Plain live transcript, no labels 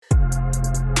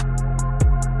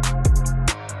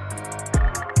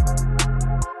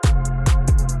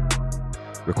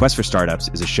Request for Startups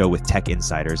is a show with tech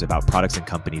insiders about products and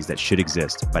companies that should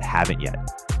exist but haven't yet.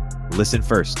 Listen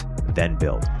first, then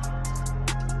build.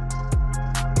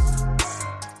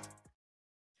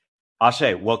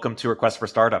 Aashay, welcome to Request for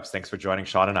Startups. Thanks for joining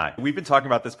Sean and I. We've been talking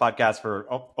about this podcast for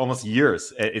almost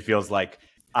years, it feels like.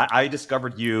 I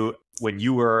discovered you when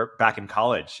you were back in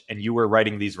college and you were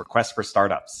writing these requests for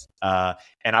startups.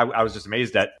 And I was just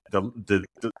amazed at the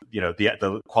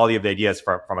quality of the ideas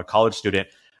from a college student.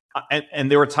 And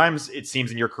there were times, it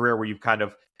seems, in your career where you've kind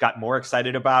of got more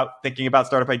excited about thinking about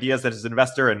startup ideas as an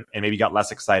investor and maybe got less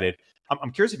excited.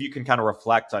 I'm curious if you can kind of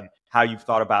reflect on how you've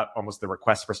thought about almost the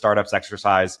request for startups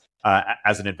exercise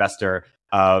as an investor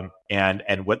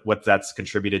and what that's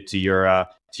contributed to your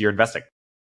investing.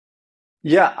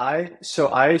 Yeah,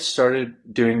 I started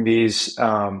doing these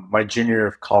my junior year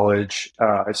of college.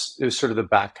 It was sort of the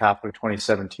back half of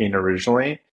 2017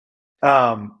 originally.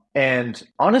 And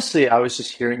honestly, I was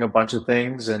just hearing a bunch of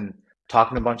things and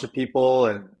talking to a bunch of people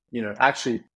and,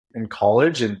 actually in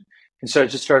college. And so I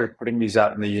just started putting these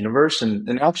out in the universe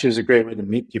and actually it was a great way to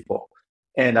meet people.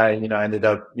 And I ended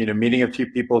up, meeting a few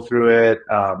people through it,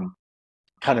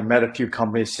 kind of met a few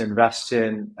companies to invest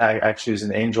in. I actually was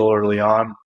an angel early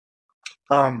on.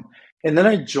 And then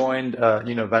I joined,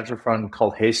 a venture fund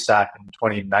called Haystack in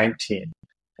 2019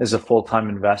 as a full-time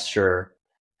investor.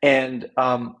 And,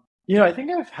 I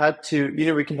think I've had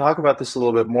to, we can talk about this a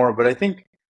little bit more, but I think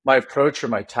my approach or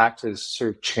my tact has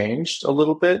sort of changed a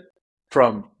little bit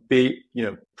from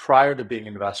prior to being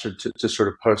an investor to sort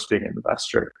of post being an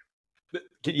investor.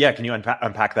 Yeah. Can you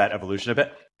unpack that evolution a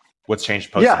bit? What's changed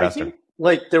post-investor? Yeah,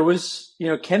 I think there was,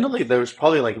 candidly, there was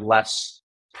probably less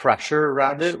pressure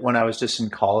around it when I was just in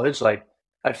college. I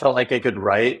felt like I could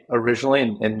write originally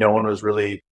and no one was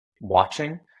really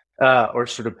watching or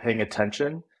sort of paying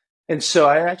attention. And so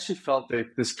I actually felt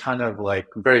this kind of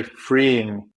very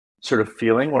freeing sort of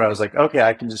feeling where I was like, okay,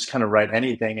 I can just kind of write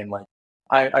anything. And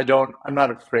I'm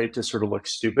not afraid to sort of look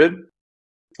stupid.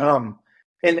 And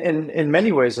in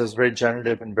many ways, it was very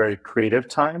generative and very creative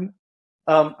time.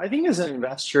 I think as an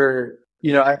investor,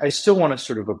 I still want to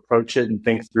sort of approach it and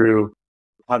think through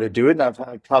how to do it. And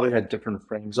I've probably had different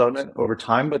frames on it over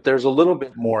time, but there's a little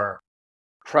bit more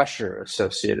pressure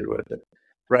associated with it,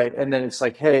 right? And then it's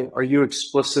like, hey, are you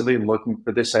explicitly looking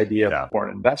for this idea for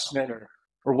an investment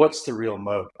or what's the real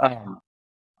mode?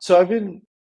 So I've been,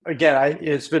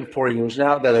 it's been 4 years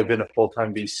now that I've been a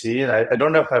full-time VC, and I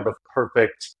don't know if I have a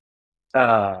perfect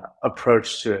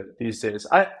approach to it these days.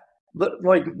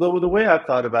 The way I've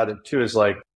thought about it too is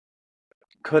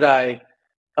could I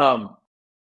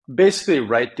basically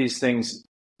write these things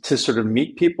to sort of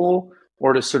meet people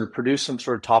or to sort of produce some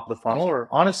sort of top of the funnel, or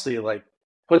honestly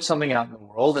put something out in the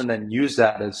world and then use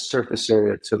that as surface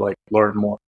area to learn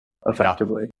more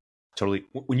effectively. Yeah, totally.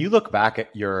 When you look back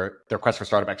at the request for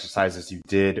startup exercises you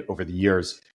did over the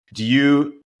years, do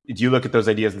you look at those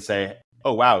ideas and say,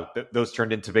 oh, wow, those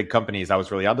turned into big companies. I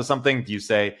was really onto something. Do you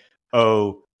say,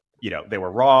 oh, they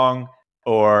were wrong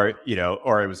or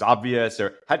it was obvious,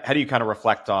 or how do you kind of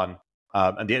reflect on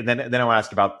and then I want to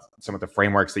ask about some of the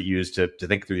frameworks that you use to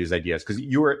think through these ideas, because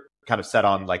you were kind of set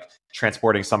on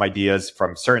transporting some ideas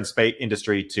from certain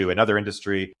industry to another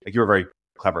industry. You were very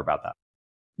clever about that.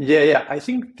 Yeah. I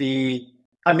think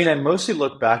I mostly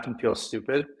look back and feel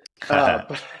stupid,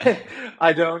 but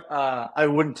I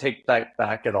wouldn't take that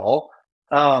back at all.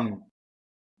 I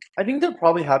think there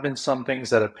probably have been some things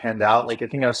that have panned out. I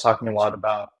think I was talking a lot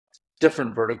about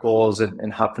different verticals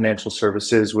and how financial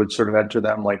services would sort of enter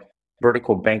them,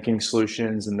 vertical banking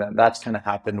solutions, and that's kind of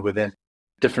happened within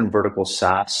different vertical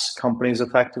SaaS companies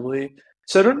effectively.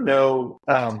 So I don't know,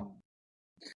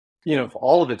 if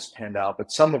all of it's panned out,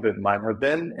 but some of it might have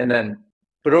been.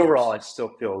 But overall, I still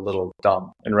feel a little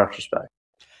dumb in retrospect.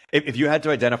 If you had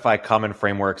to identify common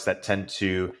frameworks that tend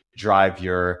to drive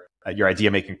your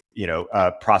idea making,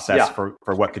 process for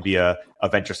what could be a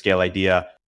venture scale idea,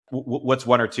 what's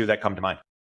one or two that come to mind?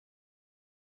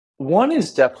 One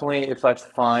is definitely, if I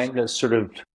find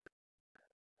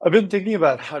I've been thinking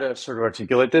about how to sort of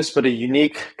articulate this, but a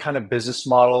unique kind of business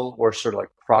model or sort of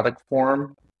product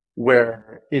form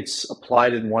where it's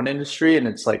applied in one industry and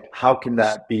it's how can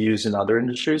that be used in other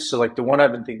industries? So the one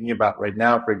I've been thinking about right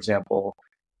now, for example,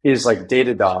 is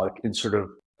Datadog in sort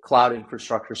of cloud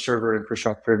infrastructure, server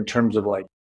infrastructure, in terms of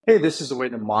hey, this is a way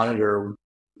to monitor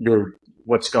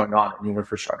what's going on in your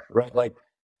infrastructure, right?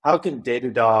 How can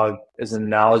Datadog, as an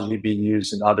analogy, be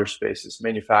used in other spaces,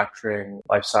 manufacturing,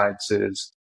 life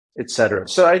sciences, et cetera?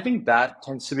 So I think that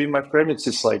tends to be my frame. It's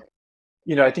just I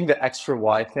think the X for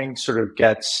Y thing sort of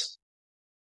gets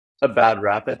a bad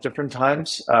rap at different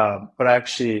times. But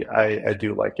actually, I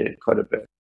do like it quite a bit.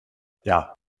 Yeah,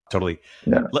 Totally.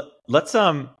 Yeah. Let's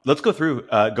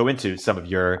go into some of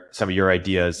your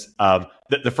ideas.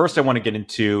 The first I want to get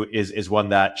into is one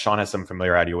that Sean has some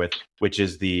familiarity with, which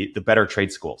is the better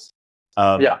trade schools.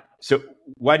 Yeah. So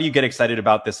why do you get excited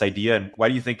about this idea, and why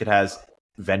do you think it has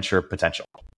venture potential?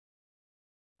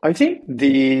 I think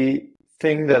the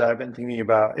thing that I've been thinking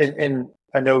about, and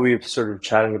I know we've sort of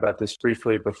chatted about this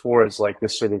briefly before, is like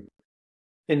this sort of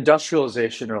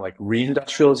industrialization or like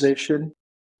reindustrialization,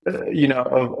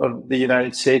 of the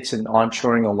United States and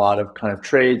onshoring a lot of kind of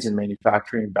trades and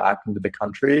manufacturing back into the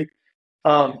country.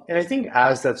 And I think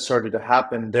as that started to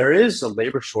happen, there is a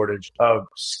labor shortage of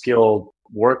skilled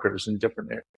workers in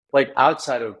different areas, like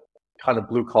outside of kind of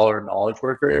blue collar knowledge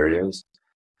worker areas.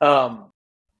 Um,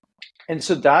 and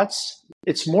so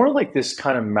it's more like this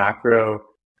kind of macro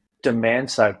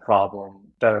demand side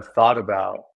problem that I've thought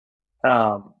about.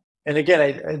 And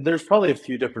again, there's probably a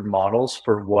few different models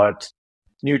for what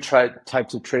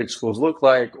types of trade schools look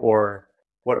like, or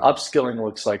what upskilling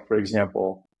looks like, for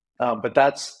example. But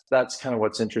that's kind of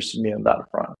what's interested me on that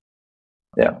front.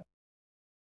 Yeah.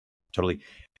 Totally.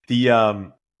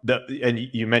 And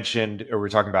you mentioned, or we're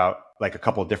talking about like a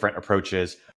couple of different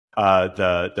approaches.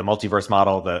 The multiverse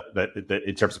model, the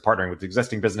in terms of partnering with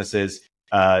existing businesses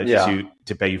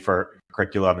to pay you for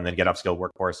curriculum and then get upskilled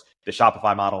workforce. The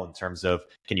Shopify model in terms of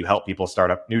can you help people start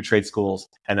up new trade schools,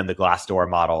 and then the Glassdoor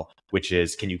model, which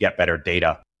is can you get better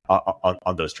data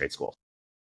on those trade schools.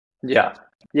 Yeah.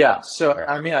 So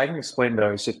I mean, I can explain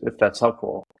those if that's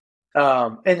helpful.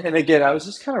 And again, I was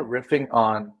just kind of riffing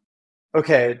on,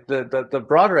 okay, the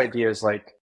broader idea is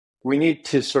like we need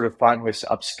to sort of find ways to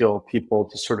upskill people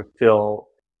to sort of fill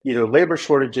either labor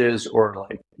shortages or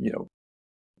like,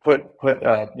 put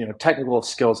technical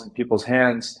skills in people's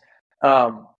hands.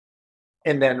 And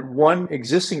then one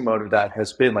existing mode of that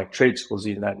has been like trade schools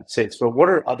in the United States. But what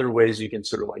are other ways you can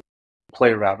sort of like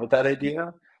play around with that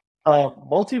idea?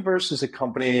 Multiverse is a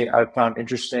company I found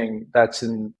interesting that's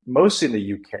mostly in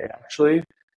the UK actually.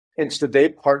 And so they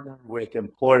partner with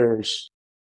employers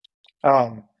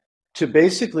to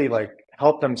basically like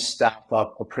help them staff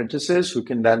up apprentices who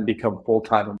can then become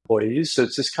full-time employees. So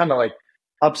it's this kind of like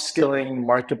upskilling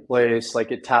marketplace.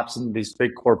 Like it taps into these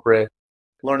big corporate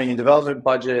learning and development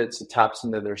budgets. It taps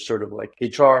into their sort of like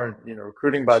HR,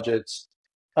 recruiting budgets.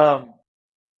 What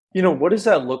does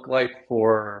that look like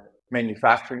for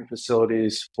manufacturing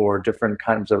facilities, for different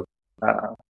kinds of,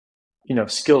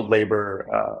 skilled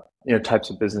labor, types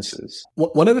of businesses?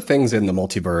 One of the things in the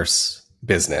multiverse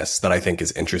business that I think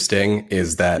is interesting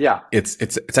is that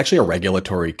it's actually a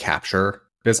regulatory capture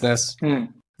business.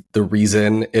 The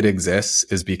reason it exists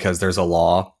is because there's a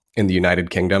law in the United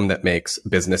Kingdom that makes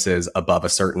businesses above a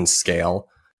certain scale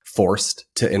forced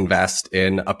to invest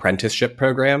in apprenticeship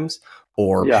programs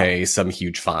or pay some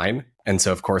huge fine. And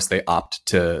so, of course, they opt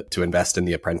to invest in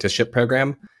the apprenticeship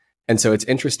program. And so it's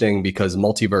interesting because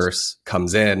Multiverse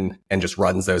comes in and just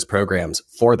runs those programs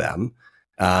for them.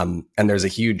 And there's a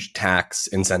huge tax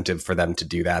incentive for them to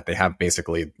do that. They have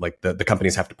basically like the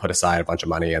companies have to put aside a bunch of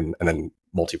money and then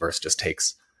Multiverse just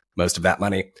takes most of that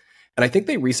money. And I think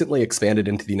they recently expanded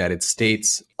into the United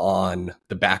States on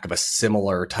the back of a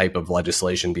similar type of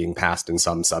legislation being passed in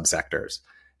some subsectors.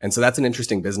 And so that's an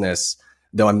interesting business,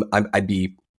 though I'd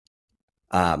be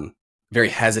very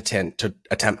hesitant to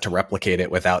attempt to replicate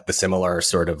it without the similar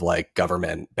sort of like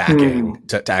government backing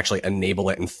to actually enable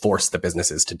it and force the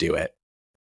businesses to do it.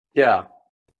 Yeah.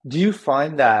 Do you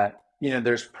find that,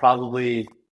 there's probably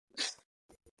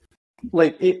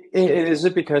like, is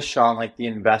it because, Sean, like the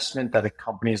investment that a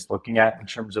company is looking at in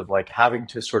terms of like having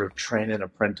to sort of train an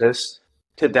apprentice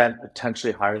to then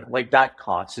potentially hire, like that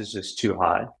cost is just too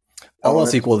high? All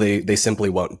else equal, they simply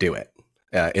won't do it.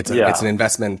 It's an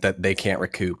investment that they can't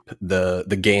recoup.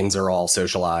 The gains are all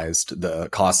socialized. The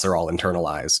costs are all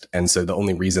internalized. And so the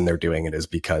only reason they're doing it is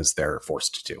because they're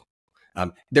forced to.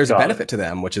 There's a benefit to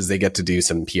them, which is they get to do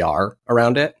some PR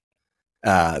around it.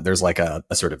 There's like a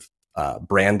sort of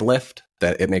brand lift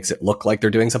that it makes it look like they're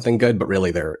doing something good, but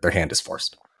really their hand is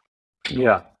forced.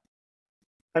 Yeah.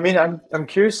 I mean, I'm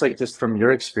curious, like just from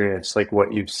your experience, like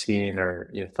what you've seen or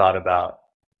you thought about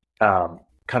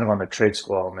kind of on the trade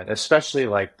school element, especially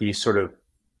like the sort of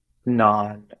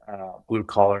non blue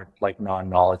collar, like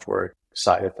non-knowledge work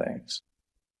side of things.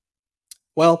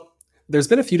 Well, there's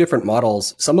been a few different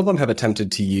models. Some of them have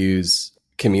attempted to use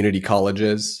community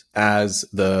colleges as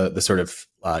the sort of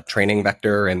training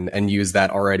vector and use that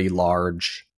already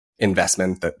large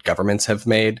investment that governments have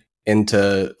made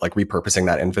into like repurposing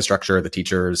that infrastructure, the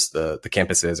teachers, the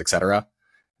campuses, et cetera.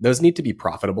 Those need to be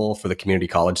profitable for the community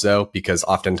college, though, because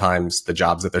oftentimes the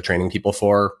jobs that they're training people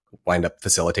for wind up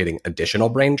facilitating additional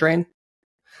brain drain.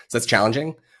 So that's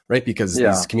challenging. right? Because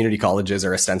these community colleges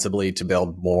are ostensibly to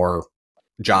build more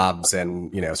jobs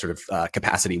and, sort of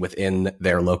capacity within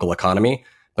their local economy.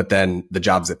 But then the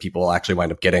jobs that people actually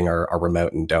wind up getting are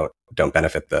remote and don't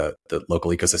benefit the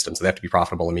local ecosystem. So they have to be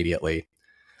profitable immediately.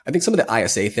 I think some of the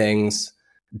ISA things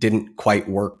didn't quite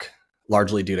work,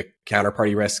 largely due to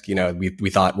counterparty risk. We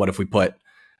thought, what if we put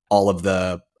all of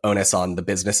the onus on the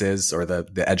businesses or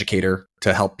the educator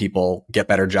to help people get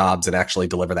better jobs and actually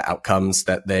deliver the outcomes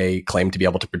that they claim to be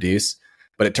able to produce?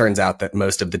 But it turns out that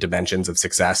most of the dimensions of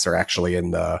success are actually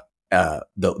in the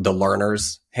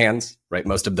learner's hands, right?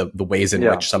 Most of the ways in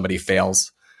which somebody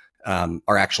fails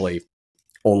are actually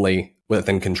only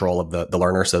within control of the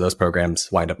learner. So those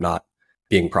programs wind up not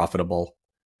being profitable.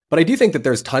 But I do think that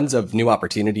there's tons of new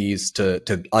opportunities to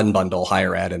unbundle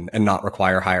higher ed and not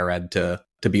require higher ed to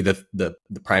be the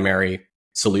primary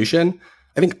solution.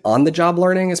 I think on-the-job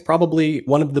learning is probably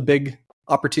one of the big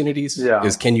opportunities.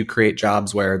 Is can you create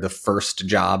jobs where the first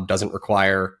job doesn't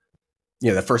require,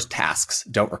 the first tasks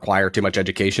don't require too much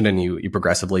education, and you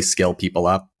progressively skill people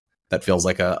up. That feels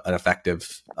like an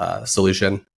effective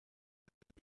solution.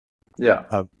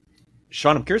 Yeah.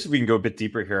 Sean, I'm curious if we can go a bit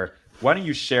deeper here. Why don't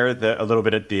you share a little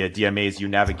bit of the DMAs you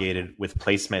navigated with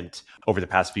placement over the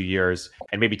past few years,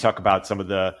 and maybe talk about some of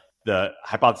the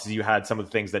hypotheses you had, some of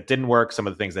the things that didn't work, some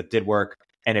of the things that did work,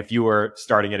 and if you were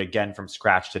starting it again from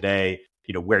scratch today,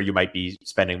 where you might be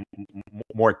spending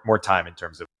more time in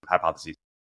terms of hypotheses.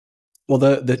 Well,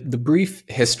 the brief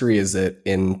history is that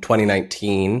in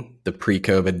 2019, the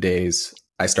pre-COVID days,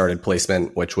 I started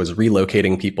placement, which was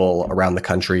relocating people around the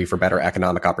country for better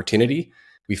economic opportunity.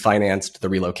 We financed the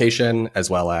relocation as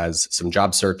well as some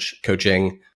job search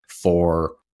coaching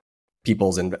for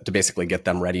people's to basically get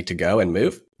them ready to go and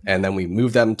move. And then we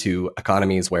move them to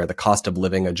economies where the cost of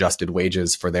living adjusted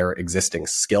wages for their existing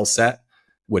skill set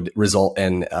would result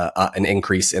in an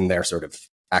increase in their sort of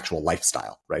actual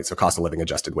lifestyle, right? So cost of living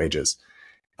adjusted wages.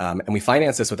 And we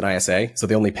financed this with an ISA. So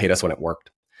they only paid us when it worked.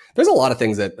 There's a lot of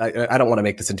things that I don't want to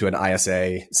make this into an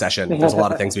ISA session. There's a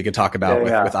lot of things we could talk about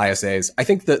with ISAs. I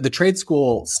think the trade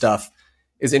school stuff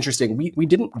is interesting. We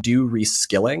didn't do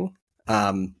reskilling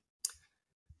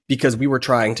because we were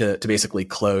trying to basically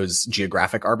close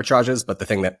geographic arbitrages. But the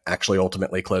thing that actually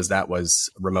ultimately closed that was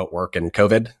remote work and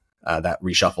COVID. That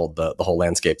reshuffled the whole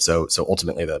landscape. So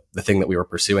ultimately the thing that we were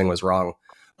pursuing was wrong.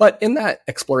 But in that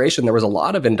exploration, there was a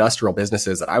lot of industrial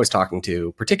businesses that I was talking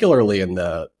to, particularly in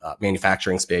the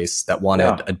manufacturing space, that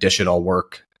wanted additional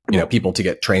work, people to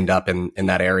get trained up in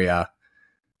that area.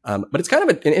 But it's kind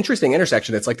of an interesting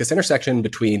intersection. It's like this intersection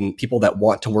between people that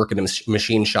want to work in a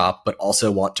machine shop, but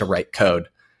also want to write code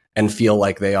and feel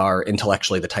like they are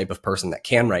intellectually the type of person that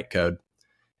can write code.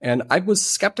 And I was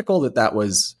skeptical that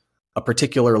was a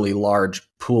particularly large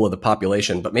pool of the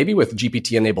population, but maybe with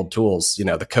GPT-enabled tools,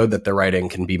 the code that they're writing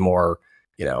can be more,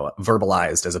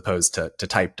 verbalized as opposed to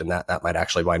typed, and that might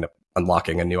actually wind up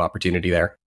unlocking a new opportunity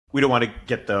there. We don't want to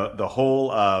get the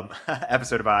whole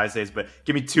episode about ISAs, but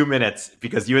give me 2 minutes,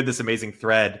 because you had this amazing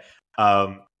thread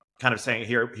kind of saying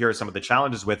here are some of the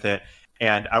challenges with it.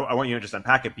 And I want you to just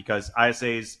unpack it, because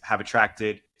ISAs have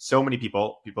attracted so many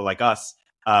people like us,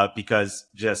 because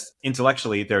just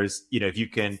intellectually there's, if you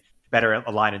can better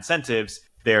align incentives,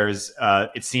 there's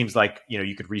it seems like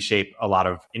you could reshape a lot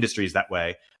of industries that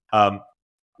way.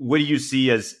 What do you see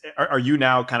as are you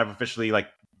now kind of officially like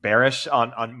bearish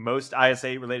on most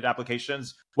ISA related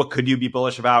applications? What could you be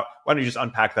bullish about? Why don't you just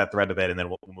unpack that thread a bit, and then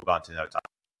we'll move on to another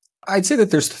topic. I'd say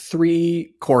that there's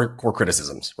 3 core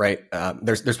criticisms, right?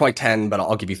 There's probably 10, but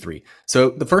I'll give you 3. So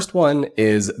the first one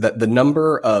is that the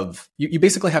number of you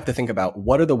basically have to think about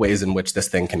what are the ways in which this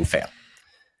thing can fail.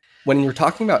 When you're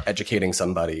talking about educating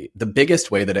somebody, the biggest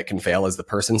way that it can fail is the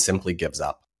person simply gives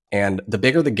up. And the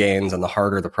bigger the gains and the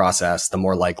harder the process, the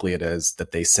more likely it is that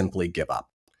they simply give up.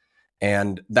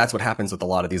 And that's what happens with a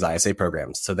lot of these ISA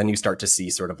programs. So then you start to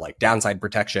see sort of like downside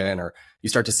protection, or you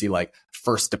start to see like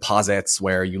first deposits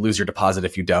where you lose your deposit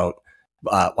if you don't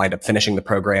wind up finishing the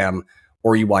program,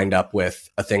 or you wind up with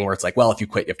a thing where it's like, well, if you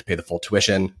quit, you have to pay the full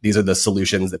tuition. These are the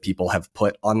solutions that people have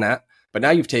put on that. But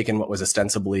now you've taken what was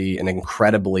ostensibly an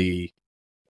incredibly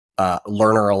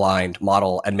learner-aligned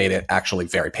model and made it actually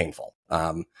very painful.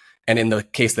 And in the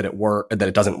case that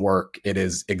it doesn't work, it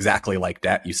is exactly like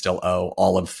debt. You still owe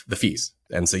all of the fees,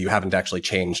 and so you haven't actually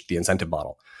changed the incentive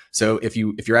model. So if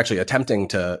you're actually attempting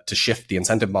to shift the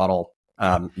incentive model,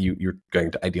 you're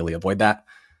going to ideally avoid that.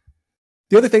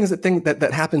 The other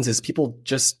that happens is people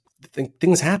just think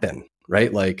things happen.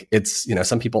 Right? Like it's,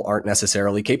 some people aren't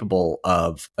necessarily capable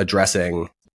of addressing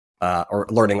or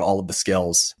learning all of the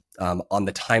skills on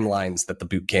the timelines that the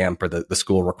boot camp or the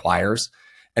school requires.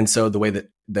 And so the way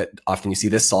that often you see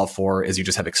this solved for is you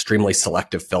just have extremely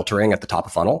selective filtering at the top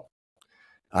of funnel.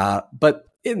 But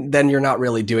then you're not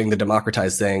really doing the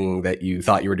democratized thing that you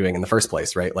thought you were doing in the first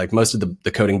place, right? Like most of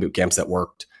the coding boot camps that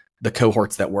worked, the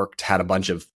cohorts that worked had a bunch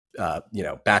of,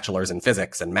 bachelors in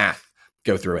physics and math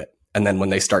go through it. And then when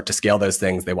they start to scale those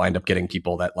things, they wind up getting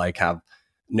people that like have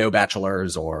no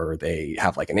bachelors, or they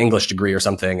have like an English degree or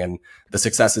something. And the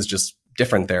success is just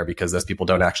different there because those people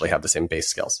don't actually have the same base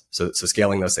skills. So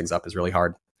scaling those things up is really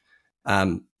hard.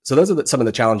 So those are some of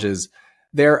the challenges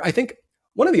there. I think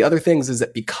one of the other things is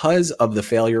that because of the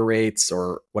failure rates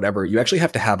or whatever, you actually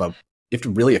have to you have to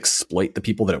really exploit the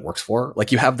people that it works for.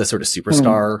 Like you have the sort of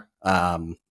superstar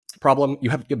problem. You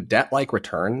have debt-like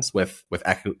returns with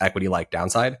equity-like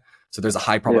downside. So there's a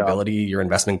high probability your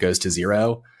investment goes to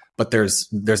zero, but there's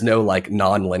no like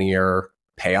non-linear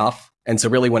payoff. And so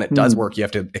really when it does work, you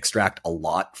have to extract a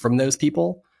lot from those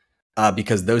people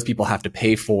because those people have to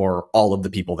pay for all of the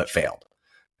people that failed.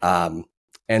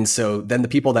 And so then the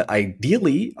people that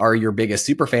ideally are your biggest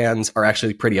super fans are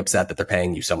actually pretty upset that they're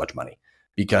paying you so much money,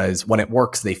 because when it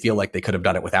works, they feel like they could have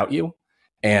done it without you.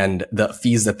 And the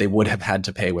fees that they would have had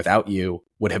to pay without you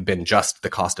would have been just the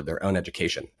cost of their own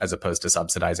education, as opposed to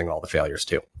subsidizing all the failures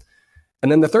too.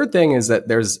 And then the third thing is that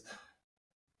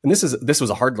this was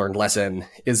a hard learned lesson,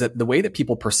 is that the way that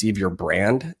people perceive your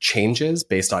brand changes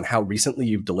based on how recently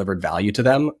you've delivered value to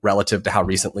them relative to how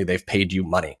recently they've paid you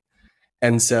money.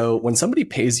 And so when somebody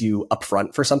pays you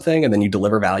upfront for something and then you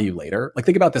deliver value later, like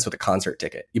think about this with a concert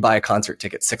ticket. You buy a concert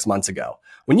ticket 6 months ago.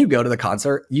 When you go to the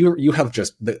concert, you have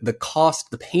just the cost,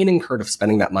 the pain incurred of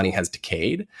spending that money has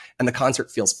decayed, and the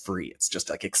concert feels free. It's just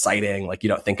like exciting, like you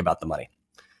don't think about the money.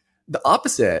 The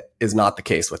opposite is not the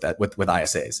case with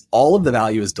ISAs. All of the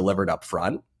value is delivered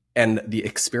upfront, and the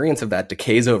experience of that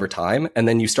decays over time, and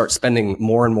then you start spending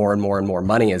more and more and more and more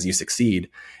money as you succeed.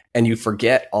 And you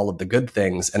forget all of the good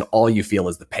things, and all you feel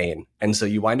is the pain. And so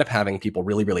you wind up having people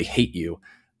really, really hate you.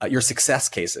 Your success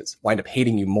cases wind up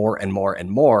hating you more and more and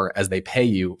more as they pay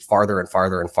you farther and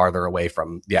farther and farther away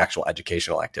from the actual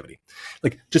educational activity.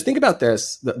 Like, just think about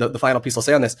this. The final piece I'll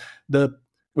say on this,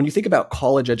 when you think about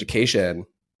college education,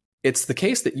 it's the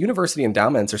case that university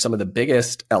endowments are some of the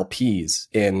biggest LPs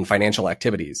in financial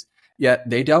activities, yet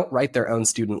they don't write their own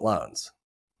student loans.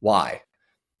 Why?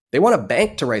 They want a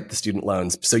bank to write the student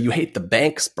loans, so you hate the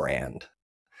bank's brand.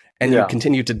 And you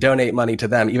continue to donate money to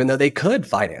them, even though they could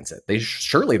finance it.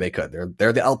 Surely they could.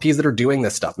 They're the LPs that are doing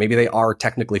this stuff. Maybe they are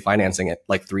technically financing it,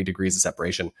 like 3 degrees of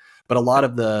separation. But a lot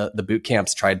of the boot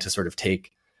camps tried to sort of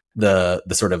take the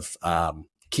sort of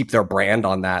keep their brand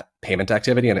on that payment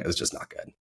activity, and it was just not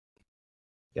good.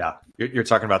 Yeah, you're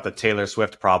talking about the Taylor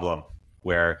Swift problem,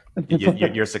 where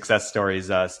your success stories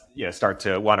start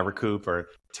to want to recoup or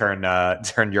turn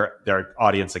their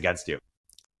audience against you.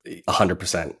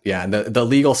 100%. Yeah. And the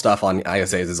legal stuff on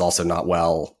ISAs is also not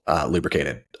well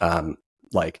lubricated.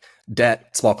 Like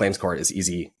debt, small claims court is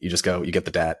easy. You just go, you get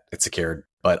the debt, it's secured.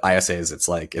 But ISAs, it's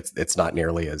like, it's not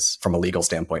nearly as, from a legal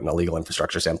standpoint and a legal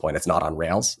infrastructure standpoint, it's not on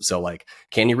rails. So like,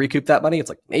 can you recoup that money? It's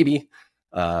like, maybe,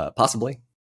 possibly.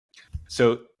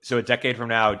 So a decade from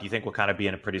now, do you think we'll kind of be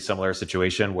in a pretty similar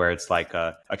situation where it's like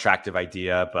a attractive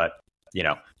idea, but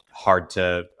it's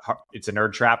a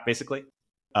nerd trap basically?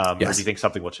 Yes. Or do you think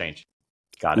something will change?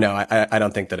 Got it. No, I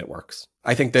don't think that it works.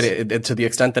 I think that it to the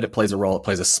extent that it plays a role, it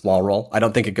plays a small role. I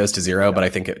don't think it goes to zero, but I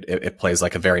think it plays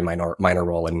like a very minor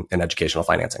role in educational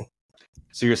financing.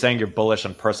 So you're saying you're bullish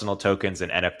on personal tokens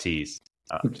and NFTs?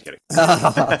 I'm just kidding.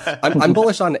 I'm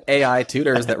bullish on AI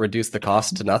tutors that reduce the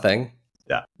cost to nothing.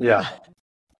 Yeah.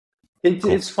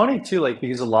 It's funny too, like,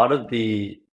 because a lot of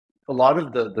the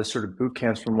sort of boot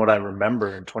camps, from what I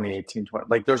remember in 2018,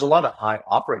 like there's a lot of high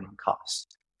operating costs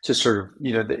to sort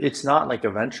of, it's not like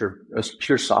a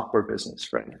pure software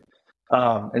business, right?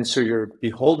 And so you're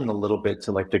beholden a little bit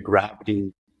to like the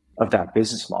gravity of that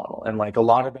business model. And like a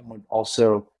lot of them would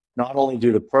also not only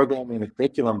do the programming, the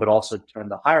curriculum, but also turn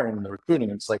the hiring and the recruiting.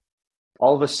 It's like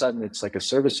all of a sudden it's like a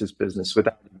services business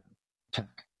without tech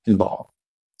involved.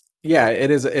 Yeah,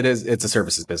 it is. It's a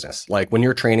services business. Like when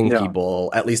you're training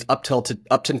people, at least up to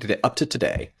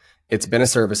today, it's been a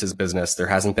services business. There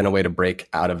hasn't been a way to break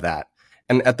out of that.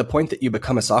 And at the point that you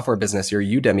become a software business, you're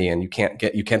Udemy and you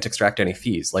can't extract any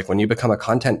fees. Like when you become a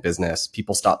content business,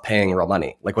 people stop paying real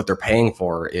money. Like what they're paying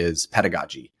for is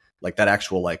pedagogy, like that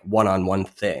actual like one-on-one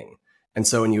thing. And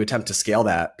so when you attempt to scale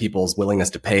that, people's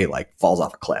willingness to pay like falls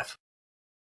off a cliff.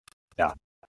 Yeah.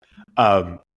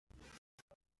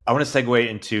 I want to segue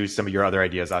into some of your other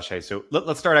ideas, Aashay. So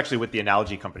let's start actually with the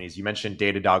analogy companies. You mentioned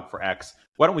Datadog for X.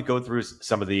 Why don't we go through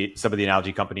some of the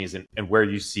analogy companies and where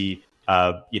you see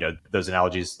those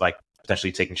analogies like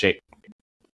potentially taking shape?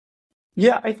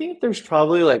 Yeah, I think there's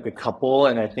probably like a couple,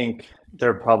 and I think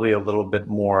they're probably a little bit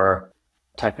more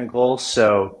technical.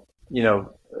 So,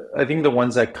 I think the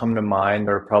ones that come to mind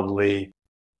are probably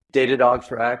Datadog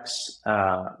for X,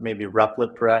 maybe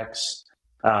Replit for X,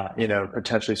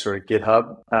 potentially sort of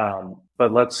GitHub.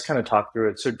 But let's kind of talk through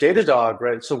it. So Datadog,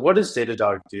 right? So what does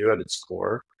Datadog do at its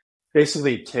core?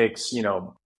 Basically it takes,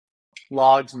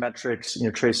 logs, metrics,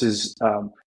 traces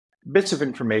bits of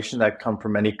information that come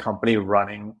from any company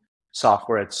running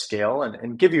software at scale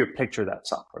and give you a picture of that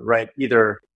software, right?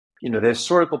 Either, the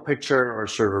historical picture or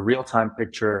sort of a real-time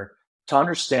picture to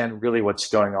understand really what's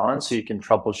going on so you can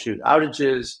troubleshoot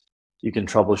outages, you can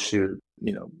troubleshoot,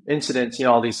 incidents,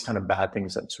 all these kind of bad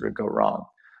things that sort of go wrong.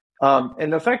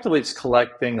 And effectively it's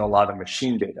collecting a lot of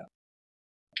machine data.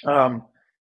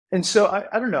 And so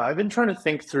I don't know, I've been trying to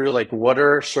think through like what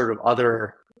are sort of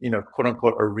other, quote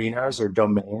unquote arenas or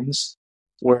domains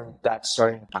where that's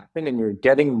starting to happen and you're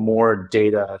getting more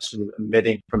data sort of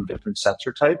emitting from different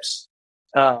sensor types.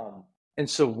 And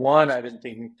so one I've been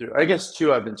thinking through, I guess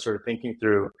two I've been sort of thinking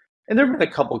through, and there have been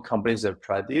a couple of companies that have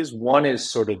tried these. One is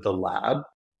sort of the lab,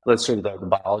 that's sort of the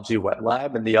biology wet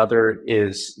lab, and the other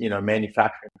is,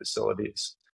 manufacturing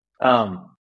facilities. And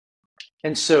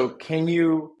so can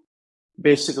you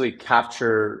basically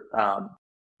capture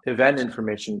event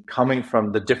information coming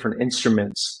from the different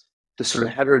instruments, the sort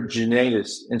of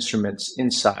heterogeneous instruments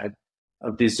inside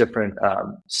of these different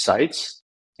sites,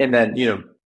 and then,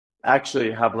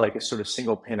 actually have like a sort of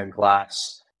single pane of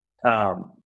glass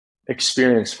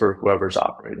experience for whoever's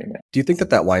operating it. Do you think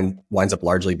that winds up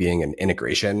largely being an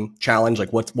integration challenge?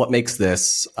 Like what makes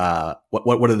this, what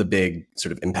are the big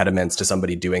sort of impediments to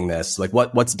somebody doing this? Like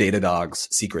what's Datadog's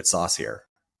secret sauce here?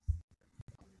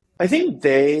 I think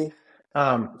it's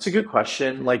a good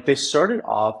question. Like they started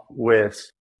off with,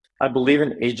 I believe,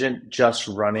 an agent just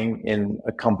running in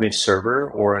a company server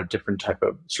or a different type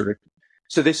of sort of.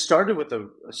 So they started with a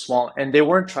small, and they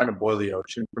weren't trying to boil the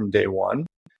ocean from day one.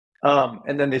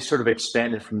 And then they sort of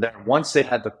expanded from there. Once they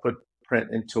had the footprint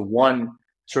into one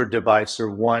sort of device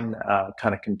or one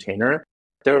kind of container,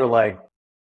 they were like,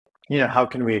 how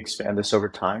can we expand this over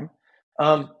time?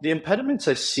 The impediments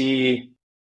I see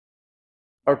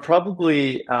are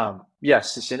probably,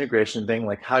 yes, this integration thing,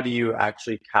 like how do you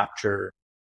actually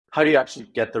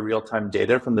get the real-time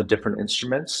data from the different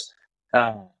instruments,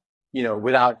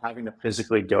 without having to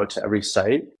physically go to every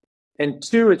site? And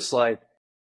two, it's like,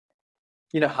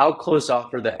 how close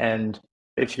off are the end,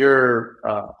 if you're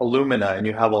Illumina and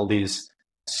you have all these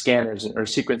scanners or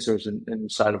sequencers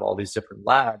inside of all these different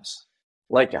labs,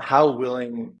 like how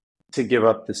willing to give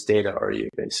up this data are you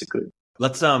basically?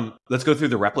 Let's go through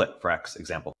the Replit for X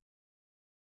example.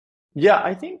 Yeah,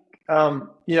 I think I've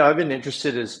been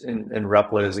interested in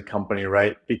Replit as a company,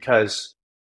 right? Because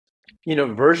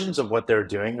versions of what they're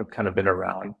doing have kind of been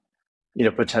around,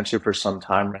 potentially for some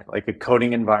time, right? Like a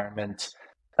coding environment,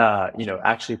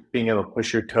 actually being able to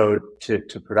push your code to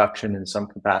production in some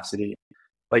capacity.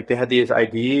 Like they had these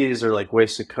IDEs or like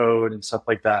ways to code and stuff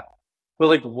like that. But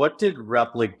like, what did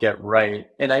Replit get right?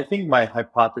 And I think my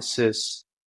hypothesis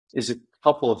is a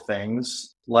couple of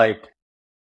things. Like,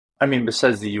 I mean,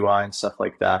 besides the UI and stuff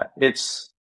like that, it's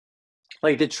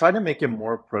like they try to make it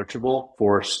more approachable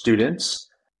for students.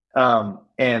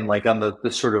 And like on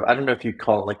the sort of, I don't know if you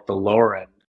call it like the lower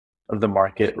end of the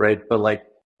market, right? But like,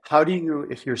 how do you,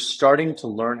 if you're starting to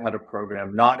learn how to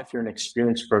program, not if you're an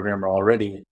experienced programmer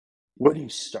already, where do you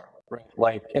start, right?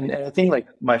 Like, and I think like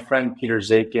my friend Peter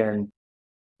Zakin,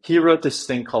 he wrote this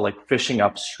thing called like fishing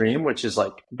upstream, which is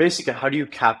like basically how do you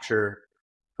capture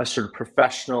a sort of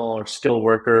professional or skilled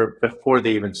worker before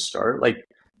they even start? Like,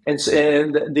 and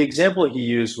the example he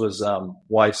used was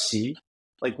YC,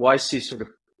 like YC sort of,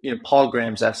 Paul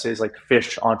Graham's essays like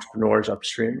fish entrepreneurs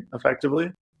upstream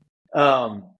effectively.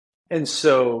 And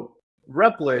so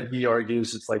Replit, he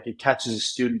argues, it's like it catches a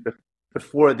student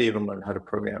before they even learn how to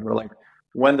program, or like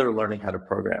when they're learning how to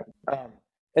program.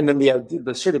 And then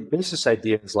the sort of business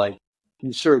idea is like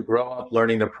you sort of grow up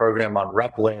learning to program on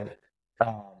Replit.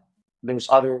 There's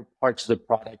other parts of the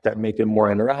product that make it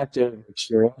more interactive,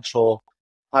 experiential.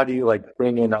 How do you like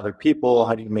bring in other people?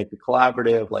 How do you make it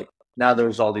collaborative? Like now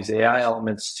there's all these AI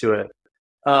elements to it.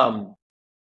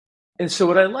 And so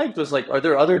what I liked was like, are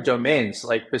there other domains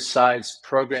like besides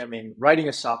programming, writing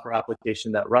a software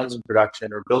application that runs in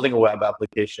production or building a web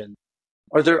application?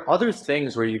 Are there other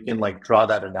things where you can like draw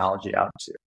that analogy out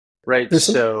to, right?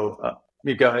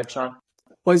 You go ahead, Sean.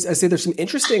 Well, I say there's some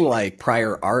interesting like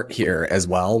prior art here as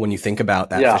well when you think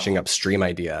about that fishing upstream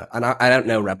idea. And I don't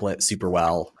know Replit super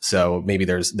well, so maybe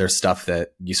there's stuff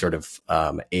that you sort of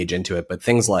age into it. But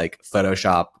things like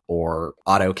Photoshop or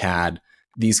AutoCAD,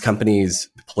 these companies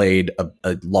played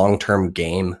a long-term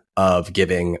game of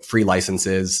giving free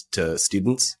licenses to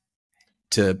students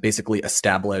to basically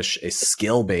establish a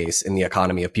skill base in the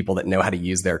economy of people that know how to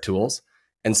use their tools.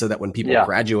 And so that when people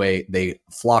graduate, they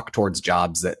flock towards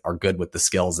jobs that are good with the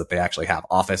skills that they actually have.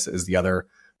 Office is the other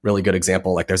really good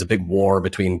example. Like there's a big war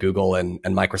between Google and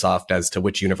Microsoft as to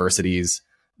which universities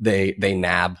they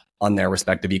nab on their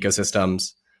respective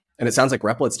ecosystems. And it sounds like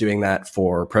Replic's doing that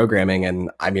for programming. And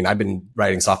I mean, I've been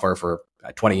writing software for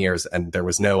 20 years and there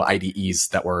was no IDEs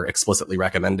that were explicitly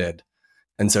recommended.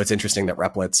 And so it's interesting that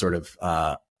Replic's sort of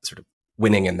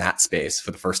winning in that space for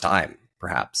the first time,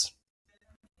 perhaps.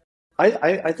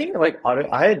 I think like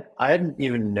I hadn't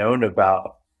even known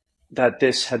about that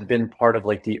this had been part of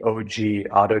like the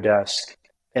OG Autodesk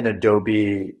and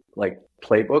Adobe like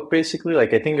playbook basically.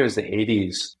 Like I think it was the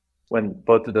 80s when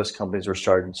both of those companies were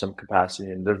started in some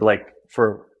capacity, and they're like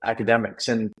for academics.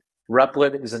 And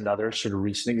Replit is another sort of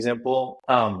recent example.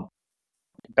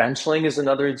 Benchling is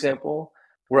another example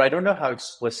where I don't know how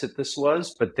explicit this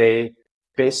was, but they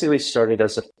basically started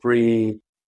as a free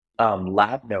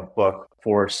lab notebook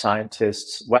for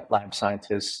scientists, wet lab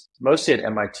scientists, mostly at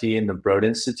MIT and the Broad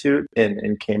Institute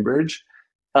in Cambridge.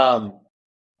 And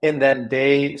then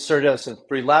they started as a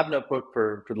free lab notebook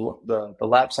for the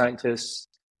lab scientists.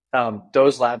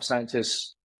 Those lab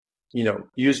scientists,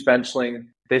 use benchling.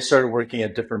 They started working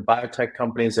at different biotech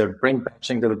companies. They would bring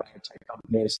benchling to the biotech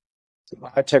companies. The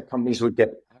biotech companies would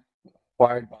get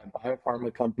acquired by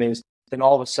biopharma companies. Then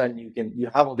all of a sudden you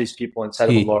have all these people inside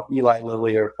of Eli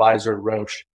Lilly or Pfizer,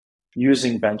 Roche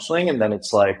using benchling. And then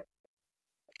it's like,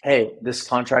 hey, this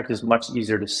contract is much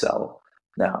easier to sell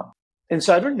now. And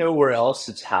so I don't know where else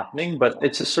it's happening, but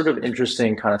it's a sort of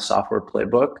interesting kind of software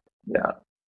playbook. Yeah.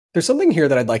 There's something here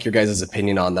that I'd like your guys'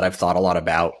 opinion on that I've thought a lot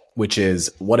about, which is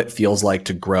what it feels like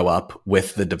to grow up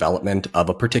with the development of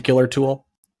a particular tool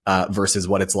versus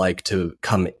what it's like to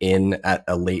come in at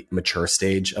a late mature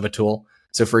stage of a tool.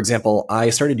 So for example, I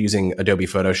started using Adobe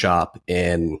Photoshop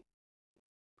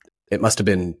it must have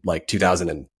been like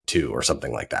 2002 or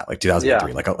something like that, like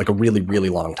 2003, like a really, really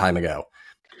long time ago.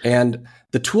 And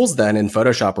the tools then in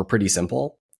Photoshop were pretty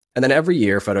simple. And then every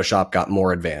year Photoshop got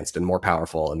more advanced and more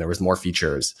powerful and there was more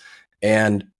features.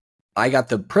 And I got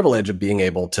the privilege of being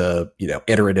able to,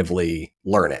 iteratively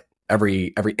learn it.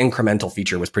 Every incremental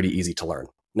feature was pretty easy to learn.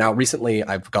 Now, recently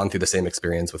I've gone through the same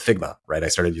experience with Figma, right? I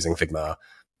started using Figma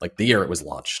like the year it was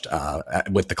launched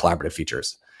with the collaborative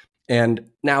features. And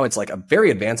now it's like a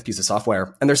very advanced piece of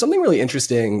software. And there's something really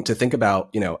interesting to think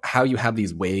about, how you have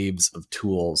these waves of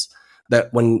tools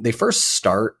that when they first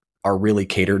start are really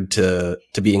catered to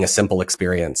being a simple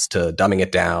experience, to dumbing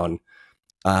it down.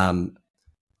 And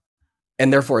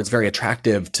therefore it's very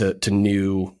attractive to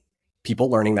new people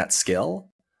learning that skill.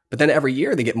 But then every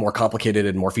year they get more complicated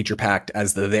and more feature packed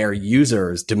as their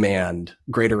users demand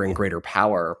greater and greater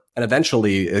power. And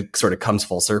eventually it sort of comes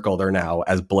full circle. They're now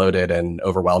as bloated and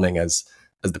overwhelming as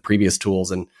the previous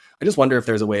tools. And I just wonder if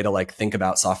there's a way to like think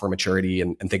about software maturity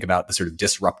and think about the sort of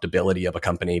disruptability of a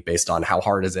company based on how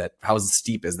hard is it, how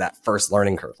steep is that first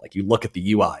learning curve? Like you look at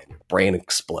the UI and your brain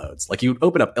explodes. Like you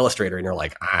open up Illustrator and you're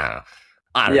like, I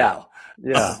don't know.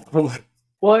 Yeah.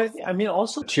 Well, I mean,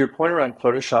 also to your point around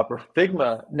Photoshop or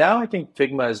Figma, now I think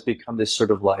Figma has become this sort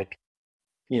of like,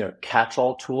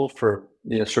 catch-all tool for,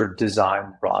 sort of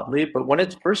design broadly. But when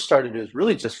it first started, it was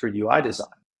really just for UI design,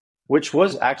 which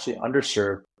was actually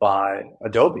underserved by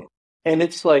Adobe. And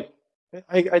it's like,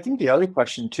 I think the other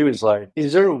question too is like,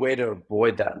 is there a way to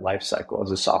avoid that life cycle as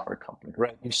a software company,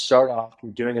 right? You start off,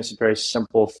 you're doing this very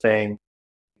simple thing.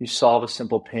 You solve a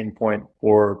simple pain point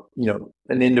for,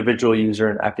 an individual user,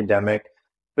 an academic.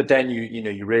 But then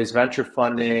you raise venture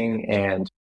funding and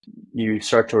you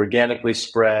start to organically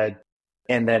spread.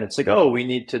 And then it's like, oh, we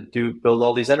need to build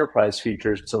all these enterprise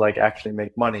features to like actually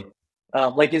make money.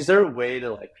 Is there a way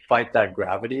to like fight that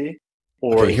gravity?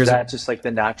 Or is that just like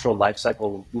the natural life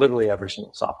cycle of literally every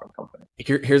single software company?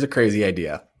 Here's a crazy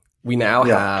idea. We now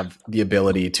have the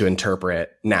ability to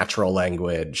interpret natural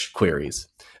language queries.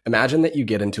 Imagine that you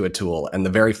get into a tool and the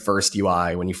very first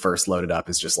UI when you first load it up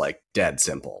is just like dead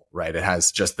simple, right? It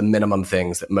has just the minimum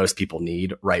things that most people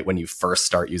need right when you first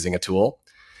start using a tool.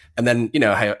 And then,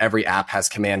 how every app has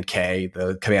Command K,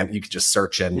 the command you could just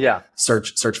search and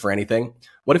search for anything.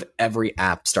 What if every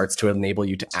app starts to enable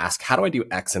you to ask, how do I do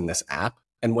X in this app?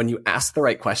 And when you ask the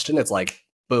right question, it's like,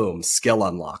 boom, skill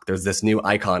unlock. There's this new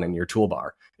icon in your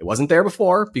toolbar. It wasn't there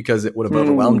before because it would have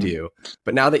overwhelmed you.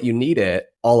 But now that you need it,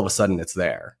 all of a sudden it's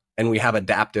there. And we have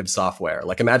adaptive software.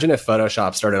 Like imagine if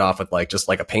Photoshop started off with like just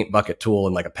like a paint bucket tool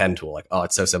and like a pen tool. Like, oh,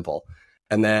 it's so simple.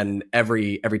 And then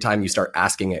every time you start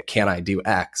asking it, can I do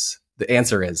X? The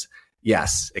answer is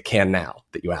yes, it can now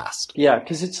that you asked. Yeah,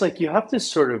 because it's like you have to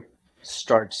sort of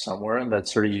start somewhere in that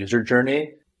sort of user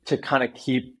journey to kind of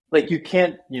keep, like, you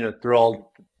can't, throw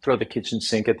the kitchen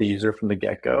sink at the user from the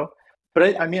get-go.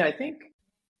 But I mean, I think,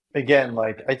 again,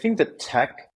 like, I think the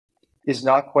tech is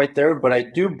not quite there, but I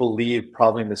do believe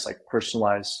probably in this like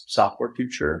personalized software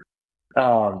future,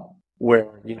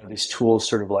 where these tools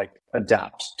sort of like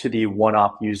adapt to the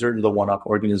one-off user, to the one-off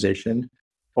organization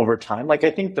over time. Like,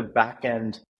 I think the back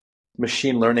end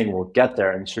machine learning will get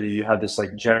there, and sort of you have this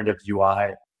like generative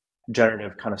UI,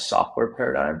 generative kind of software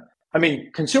paradigm. I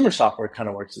mean, consumer software kind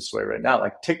of works this way right now.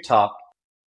 Like TikTok,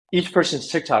 each person's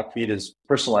TikTok feed is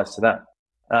personalized to them.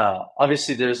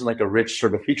 Obviously, there isn't like a rich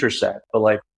sort of feature set, but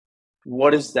like,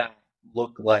 what does that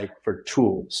look like for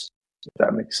tools? If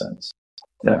that makes sense.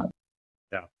 Yeah.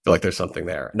 I feel like there's something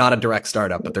there. Not a direct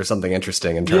startup, but there's something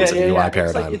interesting in terms of UI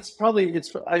paradigm.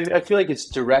 I feel like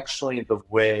it's directionally the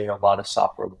way a lot of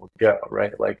software will go,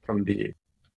 right? Like from the,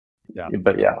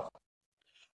 but yeah.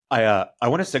 I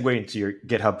want to segue into your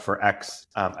GitHub for X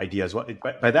ideas.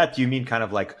 By that, do you mean kind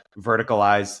of like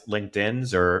verticalize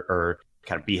LinkedIn's or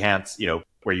kind of Behance,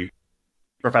 where you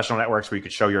professional networks where you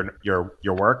could show your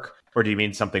work, or do you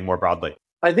mean something more broadly?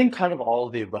 I think kind of all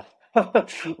of the above.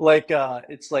 Like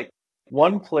it's like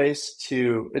one place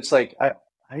to. It's like I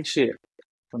actually,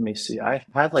 let me see. I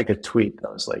had like a tweet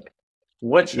that was like,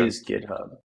 "What is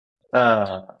GitHub?"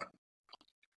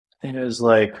 And it was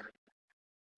like,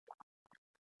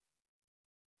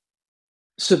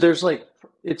 so there's like,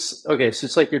 it's okay. So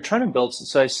it's like you're trying to build.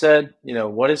 So I said,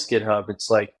 what is GitHub? It's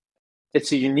like,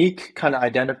 it's a unique kind of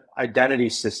identity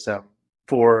system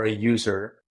for a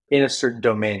user in a certain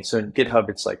domain. So in GitHub,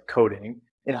 it's like coding.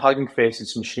 In Hugging Face,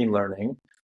 it's machine learning.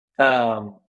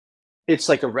 It's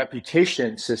like a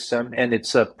reputation system, and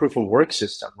it's a proof of work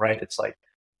system, right? It's like,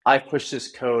 I push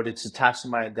this code, it's attached to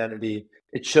my identity.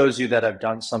 It shows you that I've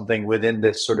done something within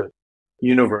this sort of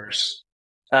universe.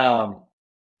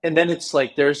 And then it's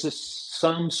like, there's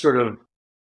some sort of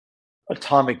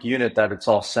atomic unit that it's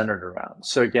all centered around.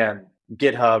 So again,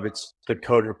 GitHub, it's the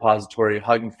code repository.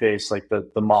 Hugging Face, like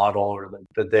the model or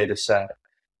the data set.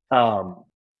 And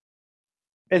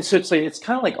so it's like, it's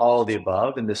kind of like all of the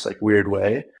above in this like weird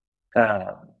way.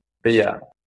 But yeah.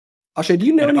 Aashay, do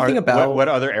you know anything about what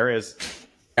other areas?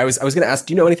 I was going to ask,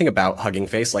 do you know anything about Hugging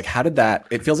Face? Like, how did that?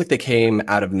 It feels like they came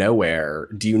out of nowhere.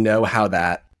 Do you know how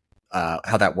that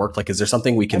worked? Like, is there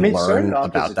something we can learn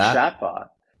about that?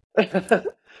 Chatbot.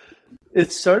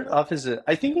 It started off as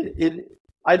I think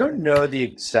I don't know the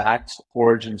exact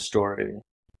origin story.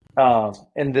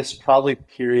 And this probably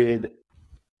period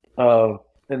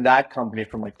in that company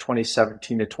from like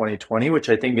 2017 to 2020, which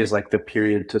I think is like the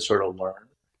period to sort of learn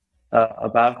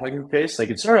about Hugging Face. Like,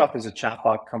 it started off as a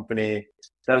chatbot company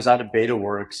that was out of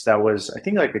BetaWorks. That was, I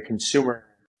think, like a consumer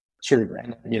sort of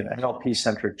NLP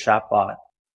centric chatbot.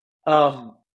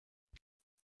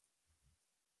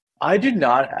 I did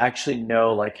not actually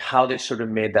know like how they sort of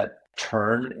made that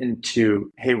turn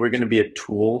into, hey, we're going to be a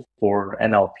tool for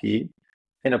NLP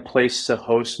and a place to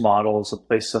host models, a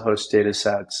place to host data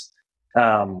sets.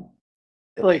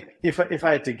 Like if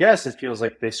I had to guess, it feels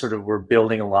like they sort of were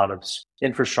building a lot of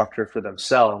infrastructure for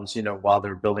themselves, while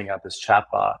they're building out this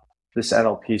chatbot, this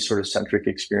NLP sort of centric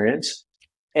experience.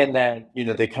 And then,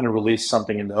 they kind of released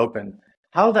something in the open.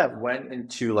 How that went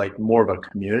into like more of a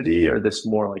community or this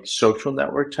more like social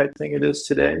network type thing it is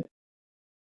today,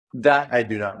 that I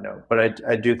do not know, but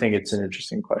I do think it's an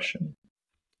interesting question.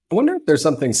 I wonder if there's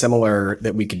something similar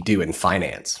that we could do in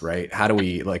finance, right? How do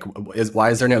we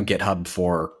why is there no GitHub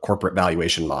for corporate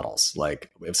valuation models? Like,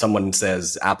 if someone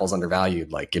says Apple's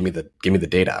undervalued, like give me the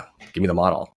data, give me the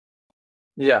model.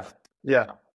 Yeah.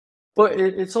 But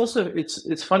it's also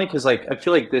it's funny because like I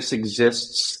feel like this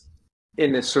exists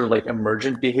in this sort of like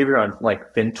emergent behavior on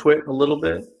like FinTwit a little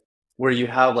bit, where you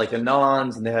have like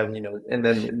anons and they have, and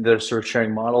then they're sort of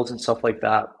sharing models and stuff like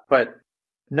that. But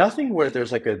nothing where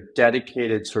there's like a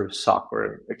dedicated sort of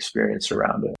software experience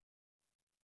around it.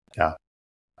 Yeah,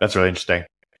 that's really interesting.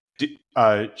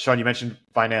 Sean, you mentioned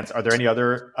finance. Are there any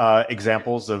other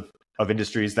examples of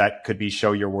industries that could be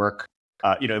show your work,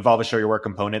 involve a show your work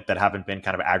component that haven't been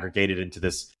kind of aggregated into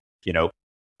this,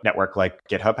 network like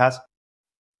GitHub has?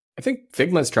 I think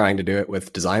Figma's trying to do it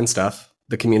with design stuff.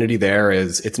 The community there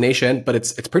it's nascent, but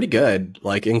it's pretty good.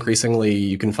 Like, increasingly,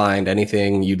 you can find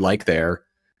anything you'd like there.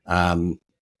 I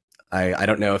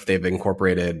don't know if they've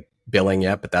incorporated billing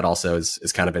yet, but that also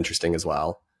is kind of interesting as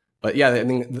well. But yeah, I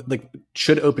mean, like,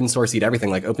 should open source eat everything?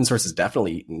 Like, open source has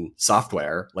definitely eaten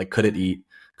software. Like, could it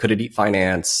eat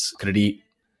finance? Could it eat,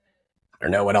 I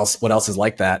don't know, what else is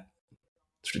like that?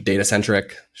 Sort of data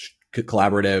centric,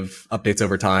 collaborative, updates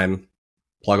over time.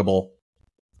 pluggable.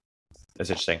 That's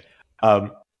interesting.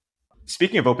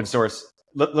 Speaking of open source,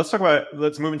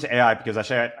 let's move into AI, because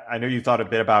Aashay, I know you thought a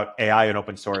bit about AI and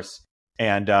open source,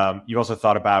 and you also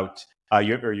thought about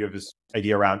you have this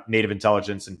idea around native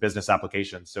intelligence and business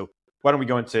applications. So why don't we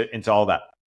go into all that?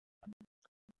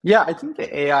 Yeah, I think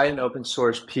the AI and open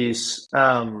source piece,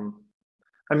 I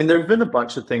mean, there have been a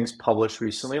bunch of things published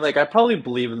recently. Like, I probably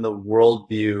believe in the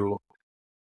worldview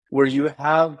where you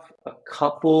have a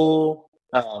couple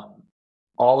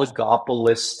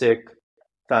oligopolistic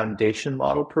foundation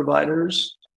model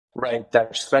providers, right,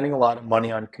 that are spending a lot of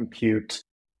money on compute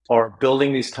or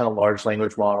building these kind of large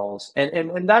language models.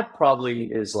 And that probably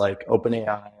is like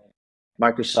OpenAI,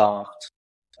 Microsoft,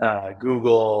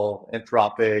 Google,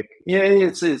 Anthropic. Yeah,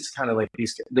 it's kind of like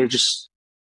they're just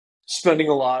spending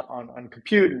a lot on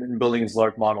compute and building these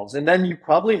large models. And then you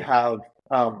probably have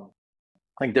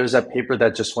like there's that paper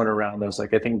that just went around that was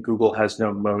like, I think Google has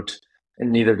no moat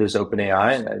and neither does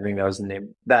OpenAI. And I think that was the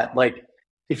name that, like,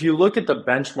 if you look at the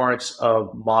benchmarks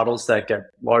of models that get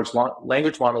large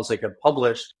language models that get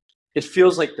published, it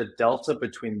feels like the delta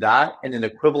between that and an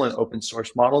equivalent open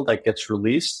source model that gets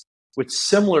released with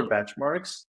similar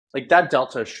benchmarks, like that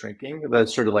delta is shrinking.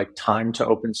 That's sort of like time to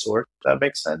open source, if that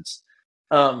makes sense.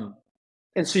 And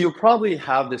so you'll probably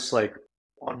have this, like,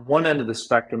 on one end of the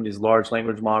spectrum, these large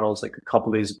language models, like a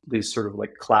couple of these sort of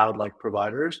like cloud-like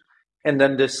providers, and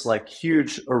then this like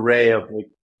huge array of like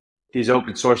these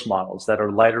open source models that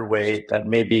are lighter weight, that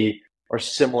maybe are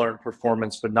similar in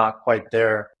performance but not quite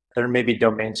there, that are maybe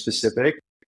domain specific.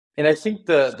 And I think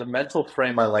the mental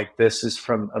frame I like this is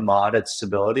from Ahmad at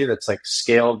Stability, that's like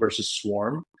scale versus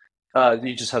swarm.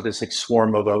 You just have this like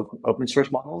swarm of open source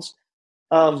models.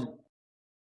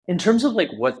 In terms of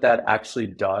like what that actually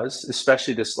does,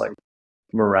 especially this like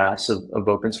morass of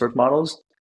open source models,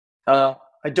 I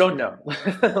don't know.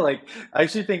 Like, I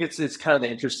actually think it's kind of the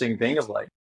interesting thing of like,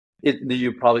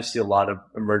 you probably see a lot of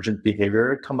emergent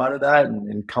behavior come out of that,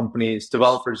 and companies,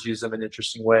 developers use them in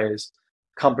interesting ways.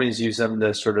 Companies use them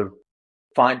to sort of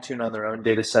fine tune on their own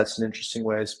data sets in interesting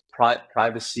ways.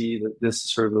 Privacy, this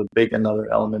is sort of a big another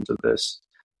element of this.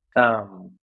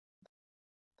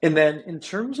 And then in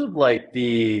terms of like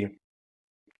the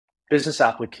business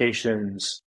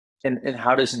applications and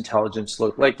how does intelligence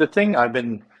look, like the thing I've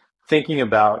been thinking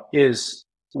about is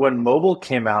when mobile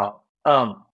came out,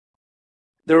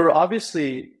 there were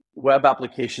obviously web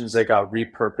applications that got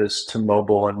repurposed to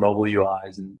mobile and mobile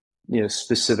UIs and, you know,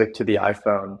 specific to the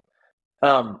iPhone.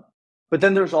 But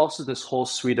then there's also this whole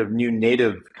suite of new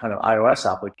native kind of iOS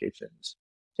applications.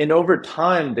 And over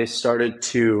time, they started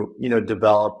to, you know,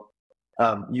 develop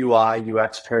UI,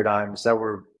 UX paradigms that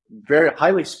were very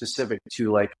highly specific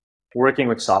to like working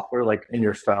with software, like in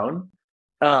your phone.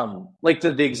 Like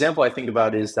the example I think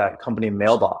about is that company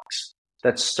Mailbox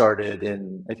that started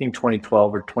in, I think,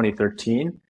 2012 or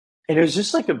 2013. And it was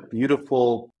just like a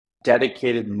beautiful,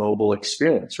 dedicated mobile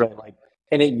experience, right? Like,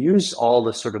 and it used all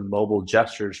the sort of mobile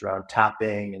gestures around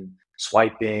tapping and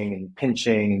swiping and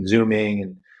pinching and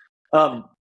zooming.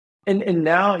 And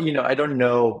now, you know, I don't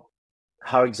know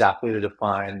how exactly to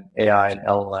define AI and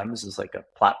LLMs as like a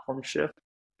platform shift,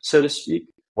 so to speak.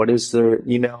 What does the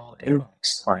email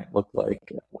inbox client look like?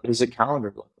 What does a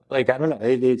calendar look like? I don't know.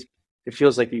 It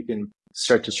feels like you can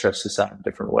start to stretch this out in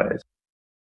different ways.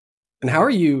 And how are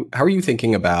you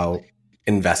thinking about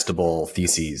investable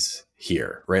theses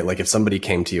here, right? Like if somebody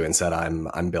came to you and said,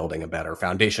 I'm building a better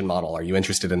foundation model, are you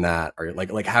interested in that? Or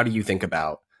like how do you think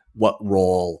about what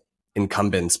role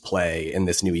incumbents play in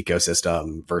this new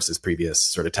ecosystem versus previous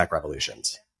sort of tech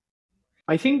revolutions?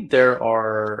 I think there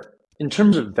are, in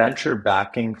terms of venture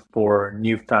backing for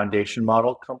new foundation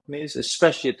model companies,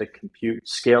 especially at the compute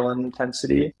scale and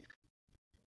intensity,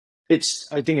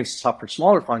 I think it's tough for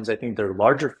smaller funds. I think there are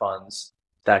larger funds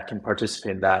that can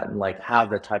participate in that and like have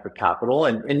that type of capital.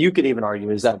 And you could even argue,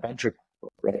 is that venture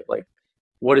capital, right? Like,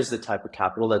 what is the type of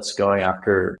capital that's going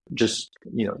after just,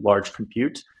 you know, large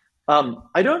compute?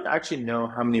 I don't actually know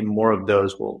how many more of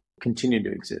those will continue to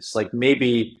exist. Like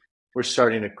maybe we're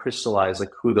starting to crystallize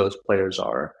like who those players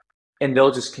are, and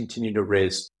they'll just continue to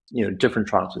raise, you know, different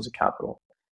tranches of capital.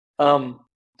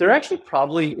 There actually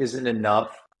probably isn't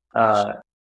enough,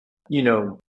 you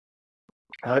know,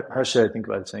 how should I think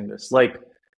about saying this? Like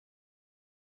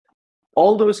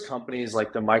all those companies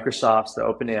like the Microsofts, the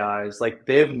OpenAIs, like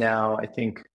they've now, I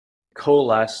think,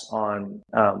 coalesced on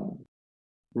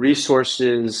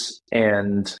resources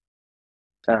and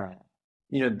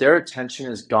you know, their attention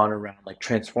has gone around like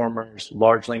transformers,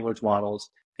 large language models,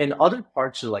 and other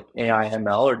parts of like AI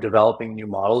ML or developing new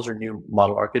models or new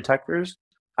model architectures.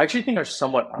 I actually think are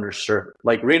somewhat underserved,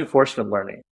 like reinforcement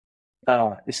learning.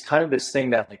 is kind of this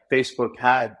thing that like Facebook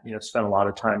had, spent a lot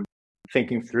of time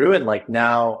thinking through, and like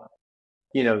now,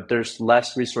 there's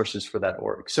less resources for that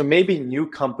org. So maybe new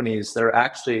companies that are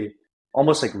actually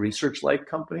almost like research-like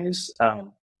companies,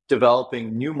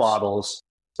 developing new models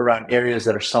around areas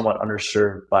that are somewhat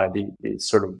underserved by the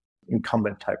sort of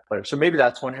incumbent type players. So maybe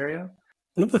that's one area.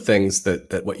 One of the things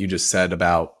that what you just said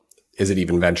about, is it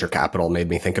even venture capital, made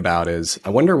me think about is, I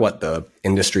wonder what the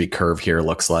industry curve here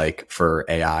looks like for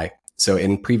AI. So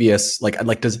in previous,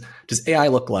 does AI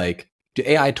look like, do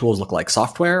AI tools look like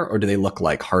software, or do they look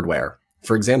like hardware?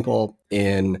 For example,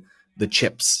 in the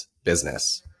chips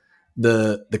business,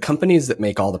 the companies that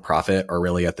make all the profit are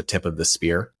really at the tip of the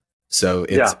spear. So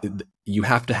you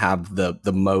have to have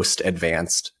the most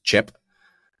advanced chip,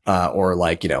 or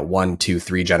 1, 2,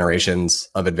 3 generations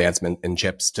of advancement in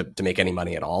chips to make any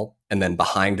money at all. And then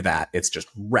behind that, it's just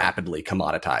rapidly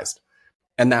commoditized.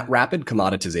 And that rapid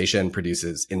commoditization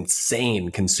produces insane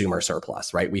consumer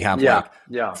surplus, right? We have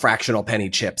fractional penny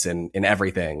chips in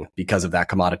everything because of that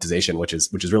commoditization, which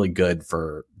is really good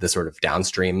for the sort of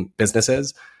downstream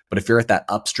businesses. But if you're at that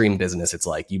upstream business, it's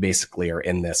like you basically are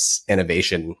in this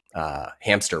innovation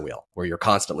hamster wheel where you're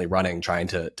constantly running, trying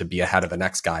to be ahead of the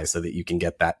next guy so that you can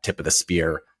get that tip of the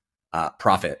spear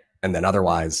profit. And then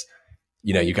otherwise,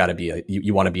 you got to be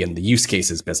you want to be in the use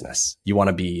cases business. You want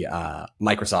to be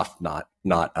Microsoft,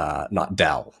 not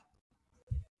Dell.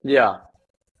 Yeah.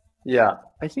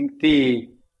 I think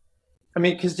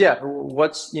because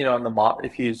what's on the model,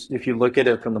 if you look at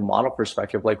it from the model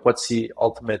perspective, like what's the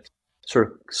ultimate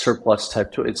sort of surplus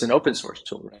type tool? It's an open source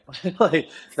tool, right? Like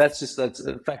that's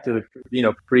effectively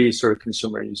free sort of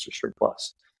consumer user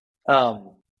surplus.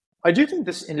 I do think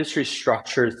this industry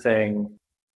structure thing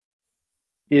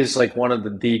is like one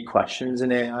of the questions in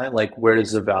AI, like where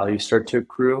does the value start to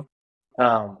accrue?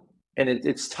 And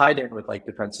it's tied in with like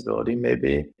defensibility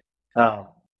maybe. And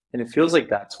it feels like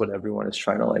that's what everyone is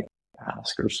trying to like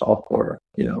ask or solve for,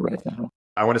 right now.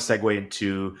 I want to segue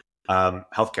into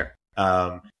healthcare.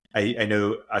 I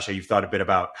know, Aashay, you've thought a bit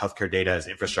about healthcare data as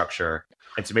infrastructure.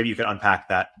 And so maybe you can unpack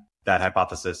that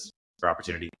hypothesis for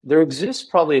opportunity. There exists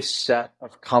probably a set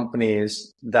of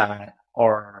companies that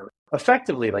are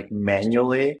effectively like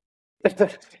manually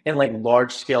in like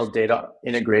large scale data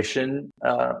integration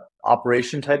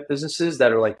operation type businesses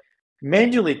that are like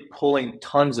manually pulling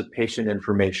tons of patient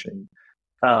information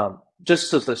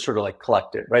just to sort of like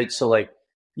collect it, right? So like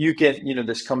you get,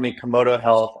 this company Komodo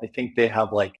Health, I think they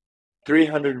have like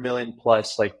 300 million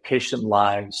plus like patient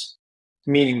lives,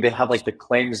 meaning they have like the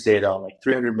claims data on like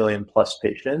 300 million plus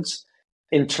patients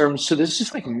so there's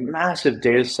just like massive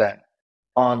data set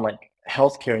on like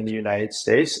healthcare in the United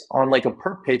States on like a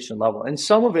per patient level. And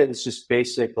some of it is just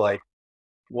basic, like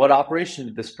what operation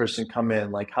did this person come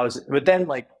in? Like, how is it? But then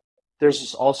like, there's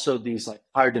just also these like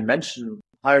higher dimensional,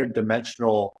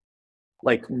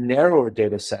 like narrower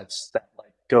data sets that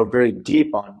like go very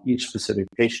deep on each specific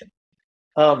patient.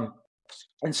 And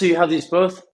so you have these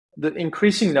both the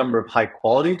increasing number of high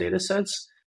quality data sets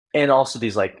and also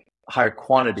these like higher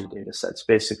quantity data sets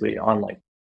basically on like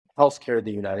healthcare in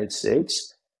the United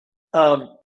States.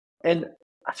 And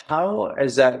how,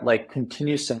 as that like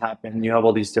continues to happen, you have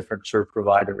all these different sort of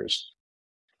providers.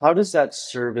 How does that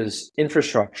serve as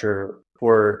infrastructure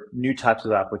for new types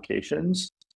of applications?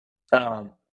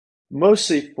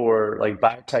 Mostly for like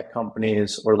biotech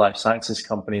companies or life sciences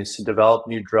companies to develop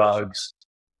new drugs,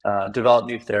 develop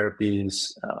new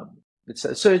therapies.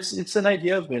 It's an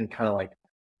idea I've been kind of like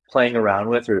playing around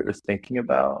with or thinking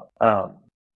about.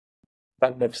 I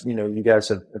don't know if you guys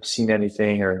have seen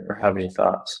anything or have any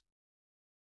thoughts.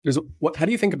 How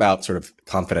do you think about sort of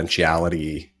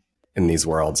confidentiality in these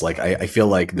worlds? Like I feel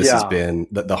like this has been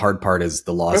the hard part is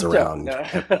the laws around.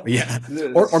 Yeah.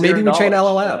 Or maybe we train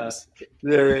LLMs.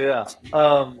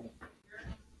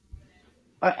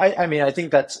 I mean, I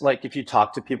think that's like if you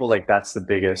talk to people, like that's the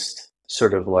biggest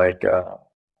sort of like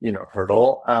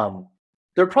hurdle.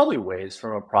 There are probably ways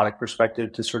from a product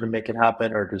perspective to sort of make it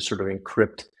happen or to sort of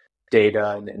encrypt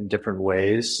data in different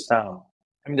ways. I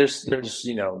mean, there's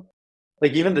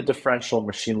like even the differential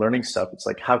machine learning stuff. It's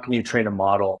like, how can you train a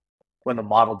model when the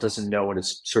model doesn't know what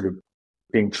it's sort of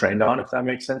being trained on, if that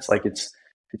makes sense? Like it's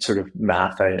sort of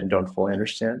math I don't fully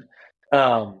understand.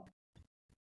 But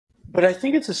I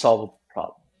think it's a solvable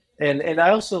problem. And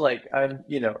I also like,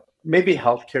 maybe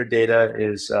healthcare data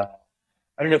is, I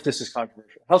don't know if this is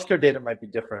controversial. Healthcare data might be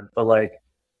different, but like,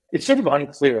 it's sort of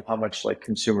unclear how much like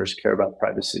consumers care about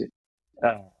privacy.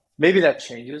 Maybe that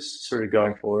changes sort of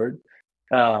going forward.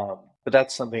 But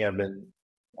that's something I've been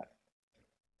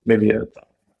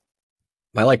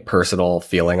My like personal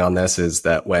feeling on this is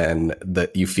that when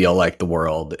you feel like the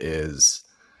world is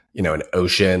an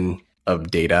ocean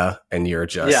of data and you're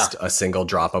just a single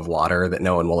drop of water that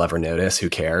no one will ever notice, who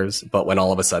cares? But when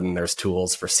all of a sudden there's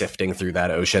tools for sifting through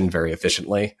that ocean very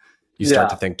efficiently, you start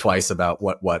to think twice about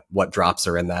what drops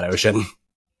are in that ocean.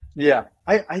 Yeah.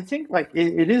 I think like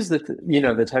it is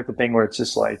the type of thing where it's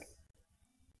just like,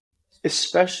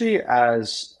 especially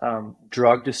as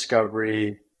drug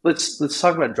discovery, let's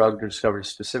talk about drug discovery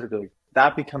specifically.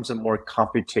 That becomes a more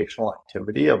computational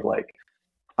activity of like,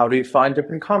 how do you find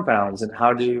different compounds and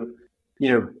how do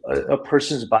a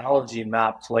person's biology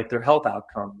map to like their health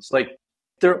outcomes? Like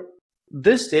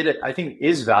this data I think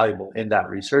is valuable in that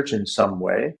research in some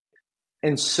way.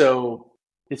 And so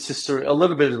it's just sort of a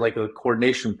little bit of like a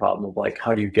coordination problem of like,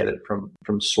 how do you get it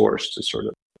from source to sort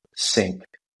of sync?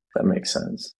 If that makes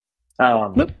sense.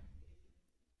 One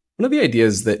of the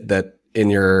ideas that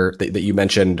you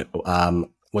mentioned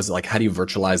was like, how do you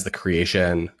virtualize the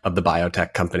creation of the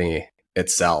biotech company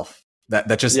itself?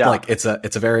 That just like it's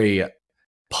a very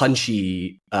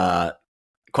punchy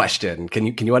question. Can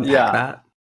you unpack that?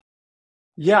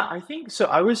 Yeah, I think so.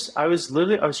 I was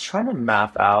trying to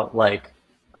map out like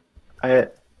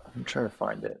I'm trying to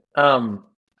find it.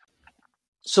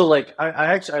 So like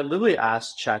I literally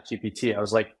asked ChatGPT. I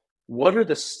was like, what are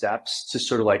the steps to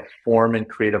sort of like form and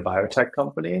create a biotech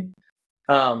company?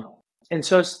 And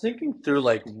so I was thinking through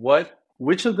like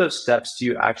which of those steps do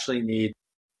you actually need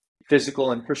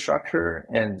physical infrastructure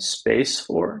and space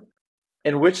for,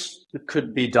 and which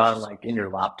could be done like on your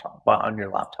laptop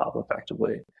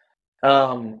effectively.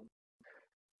 I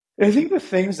think the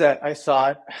things that I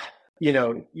thought,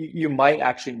 you might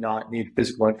actually not need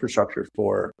physical infrastructure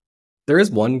for. There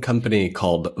is one company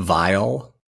called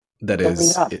Vial that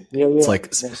is, it's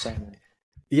like,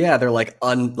 they're like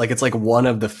it's like one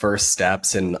of the first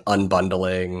steps in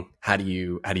unbundling. How do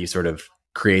you sort of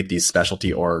create these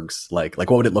specialty orgs? Like what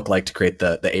would it look like to create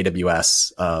the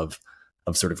AWS of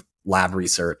sort of lab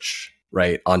research,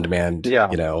 right? On demand,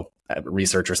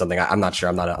 research or something. I'm not sure.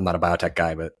 I'm not a biotech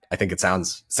guy, but I think it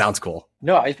sounds cool.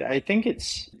 No, I think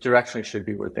it's directionally should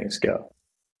be where things go.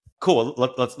 Cool.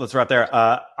 Let's wrap there.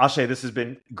 Aashay, this has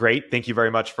been great. Thank you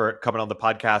very much for coming on the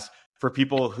podcast. For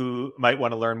people who might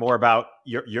want to learn more about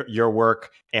your work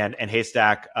and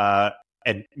Haystack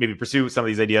and maybe pursue some of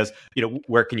these ideas,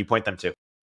 where can you point them to?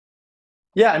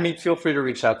 Yeah, I mean, feel free to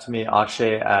reach out to me,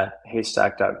 Aashay at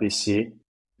haystack.vc,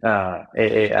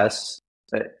 AASHAY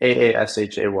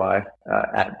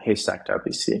at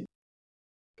haystack.vc.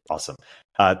 Awesome.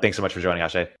 Thanks so much for joining,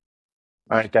 Aashay.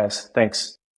 All right, guys.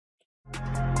 Thanks.